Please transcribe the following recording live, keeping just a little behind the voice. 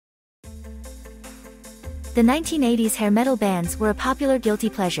The 1980s hair metal bands were a popular guilty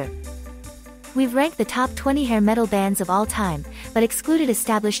pleasure. We've ranked the top 20 hair metal bands of all time, but excluded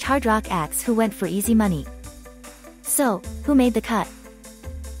established hard rock acts who went for easy money. So, who made the cut?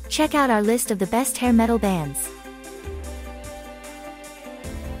 Check out our list of the best hair metal bands.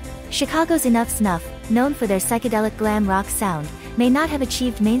 Chicago's Enuff Z'Nuff, known for their psychedelic glam rock sound, may not have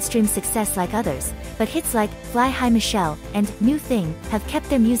achieved mainstream success like others, but hits like Fly High Michelle and New Thing have kept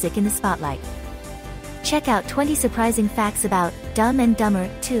their music in the spotlight. Check out 20 surprising facts about Dumb and Dumber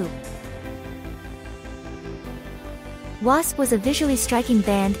 2. Wasp was a visually striking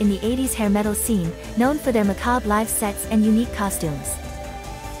band in the 80s hair metal scene, known for their macabre live sets and unique costumes.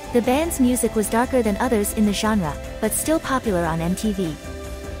 The band's music was darker than others in the genre, but still popular on MTV.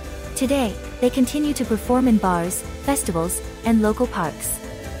 Today, they continue to perform in bars, festivals, and local parks.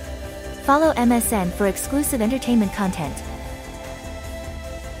 Follow MSN for exclusive entertainment content.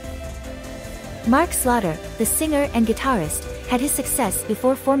 Mark Slaughter, the singer and guitarist, had his success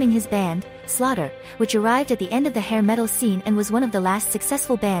before forming his band, Slaughter, which arrived at the end of the hair metal scene and was one of the last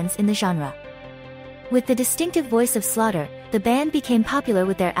successful bands in the genre. With the distinctive voice of Slaughter, the band became popular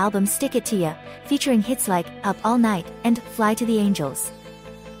with their album Stick It To Ya, featuring hits like Up All Night and Fly to the Angels.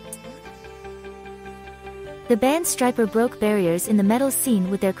 The band Stryper broke barriers in the metal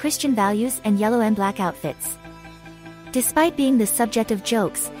scene with their Christian values and yellow and black outfits. Despite being the subject of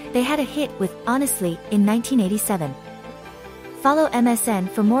jokes, they had a hit with Honestly in 1987. Follow MSN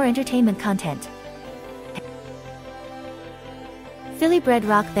for more entertainment content. Philly-bred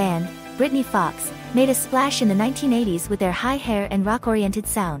rock band, Britny Fox, made a splash in the 1980s with their high hair and rock-oriented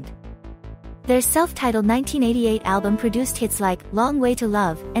sound. Their self-titled 1988 album produced hits like Long Way to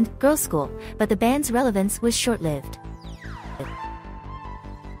Love and Girl School, but the band's relevance was short-lived.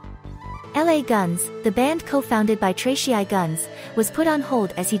 LA Guns, the band co-founded by Tracii Guns, was put on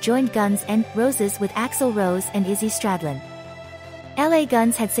hold as he joined Guns N' Roses with Axl Rose and Izzy Stradlin. LA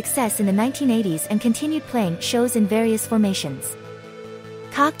Guns had success in the 1980s and continued playing shows in various formations.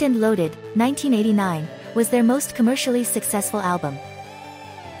 Cocked and Loaded, 1989, was their most commercially successful album.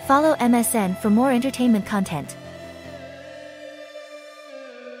 Follow MSN for more entertainment content.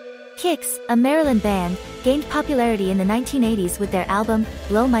 Kix, a Maryland band, gained popularity in the 1980s with their album,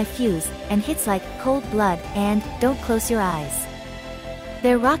 Blow My Fuse, and hits like Cold Blood and Don't Close Your Eyes.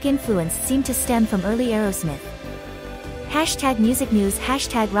 Their rock influence seemed to stem from early Aerosmith. Hashtag music news,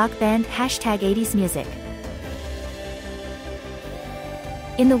 hashtag rock band, hashtag 80s music.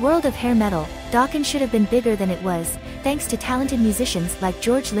 In the world of hair metal, Dokken should have been bigger than it was, thanks to talented musicians like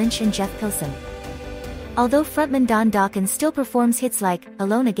George Lynch and Jeff Pilson. Although frontman Don Dokken still performs hits like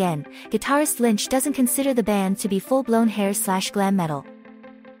Alone Again, guitarist Lynch doesn't consider the band to be full-blown hair/glam metal.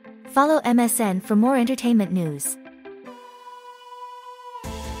 Follow MSN for more entertainment news.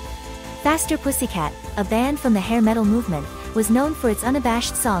 Faster Pussycat, a band from the hair metal movement, was known for its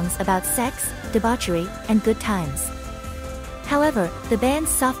unabashed songs about sex, debauchery, and good times. However, the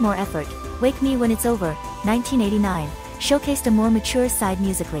band's sophomore effort, Wake Me When It's Over, 1989, showcased a more mature side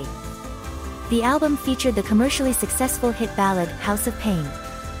musically. The album featured the commercially successful hit ballad House of Pain.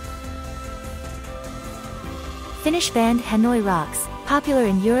 Finnish band Hanoi Rocks, popular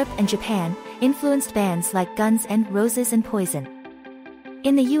in Europe and Japan, influenced bands like Guns N' Roses and Poison.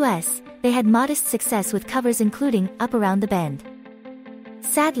 In the US, they had modest success with covers including Up Around the Bend.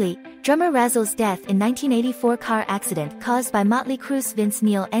 Sadly, drummer Razzle's death in 1984 car accident caused by Motley Crue's Vince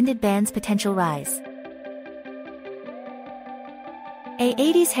Neil ended band's potential rise. A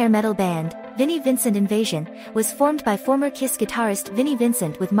 80s hair metal band, Vinnie Vincent Invasion, was formed by former Kiss guitarist Vinnie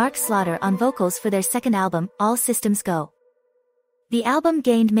Vincent with Mark Slaughter on vocals for their second album, All Systems Go. The album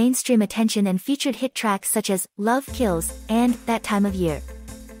gained mainstream attention and featured hit tracks such as Love Kills and That Time of Year.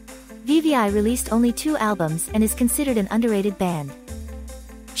 VVI released only 2 albums and is considered an underrated band.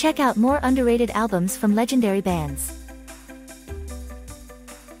 Check out more underrated albums from legendary bands.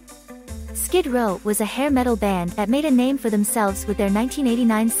 Skid Row was a hair metal band that made a name for themselves with their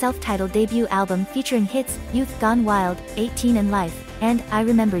 1989 self-titled debut album featuring hits Youth Gone Wild, 18 and Life, and I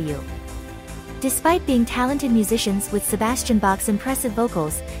Remember You. Despite being talented musicians with Sebastian Bach's impressive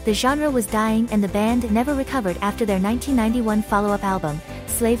vocals, the genre was dying and the band never recovered after their 1991 follow-up album,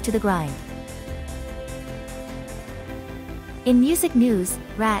 Slave to the Grind. In music news,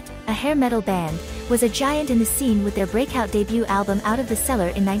 Ratt, a hair metal band, was a giant in the scene with their breakout debut album Out of the Cellar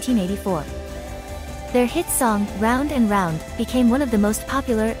in 1984. Their hit song, Round and Round, became one of the most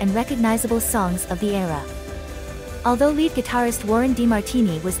popular and recognizable songs of the era. Although lead guitarist Warren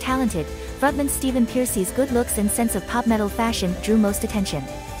DeMartini was talented, frontman Stephen Pearcy's good looks and sense of pop metal fashion drew most attention.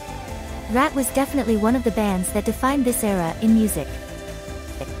 Ratt was definitely one of the bands that defined this era in music.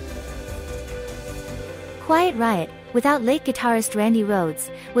 Quiet Riot, without late guitarist Randy Rhoads,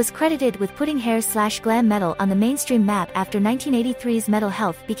 was credited with putting hair/glam metal on the mainstream map after 1983's Metal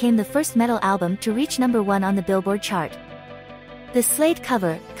Health became the first metal album to reach #1 on the Billboard chart. The Slade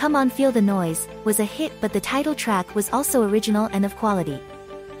cover, Come On Feel the Noise, was a hit, but the title track was also original and of quality.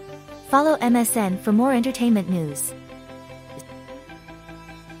 Follow MSN for more entertainment news.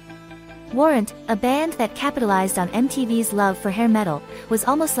 Warrant, a band that capitalized on MTV's love for hair metal, was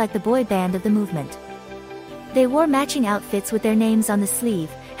almost like the boy band of the movement. They wore matching outfits with their names on the sleeve,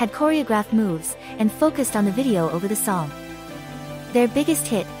 had choreographed moves, and focused on the video over the song. Their biggest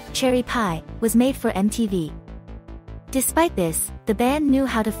hit, Cherry Pie, was made for MTV. Despite this, the band knew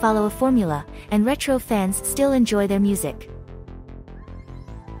how to follow a formula, and retro fans still enjoy their music.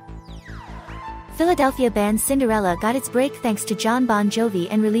 Philadelphia band Cinderella got its break thanks to Jon Bon Jovi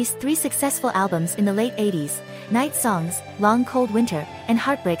and released 3 successful albums in the late 80s, Night Songs, Long Cold Winter, and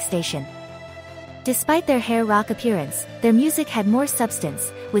Heartbreak Station. Despite their hair rock appearance, their music had more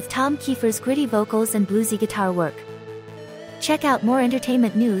substance, with Tom Kiefer's gritty vocals and bluesy guitar work. Check out more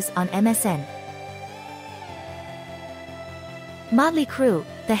entertainment news on MSN. Motley Crue,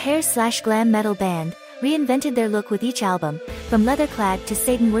 the hair/glam metal band, reinvented their look with each album, from leather-clad to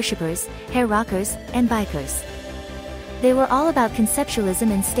Satan worshippers, hair rockers, and bikers. They were all about conceptualism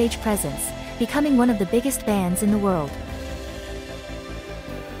and stage presence, becoming one of the biggest bands in the world.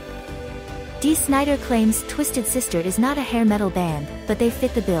 Dee Snider claims Twisted Sister is not a hair metal band, but they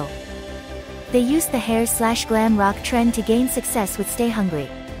fit the bill. They used the hair/glam rock trend to gain success with Stay Hungry.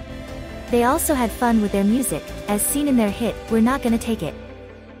 They also had fun with their music, as seen in their hit, We're Not Gonna Take It.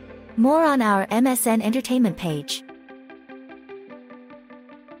 More on our MSN Entertainment page.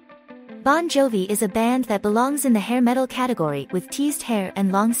 Bon Jovi is a band that belongs in the hair metal category with teased hair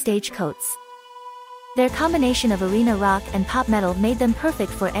and long stage coats. Their combination of arena rock and pop metal made them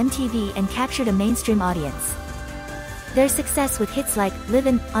perfect for MTV and captured a mainstream audience. Their success with hits like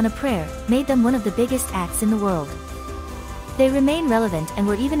Livin' on a Prayer made them one of the biggest acts in the world. They remain relevant and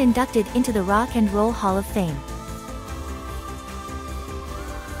were even inducted into the Rock and Roll Hall of Fame.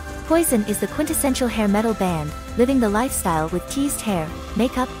 Poison is the quintessential hair metal band, living the lifestyle with teased hair,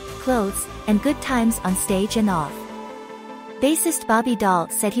 makeup, clothes, and good times on stage and off. Bassist Bobby Dahl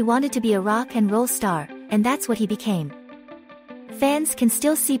said he wanted to be a rock and roll star, and that's what he became. Fans can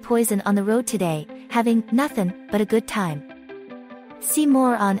still see Poison on the road today, having nothing but a good time. See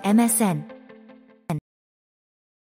more on MSN.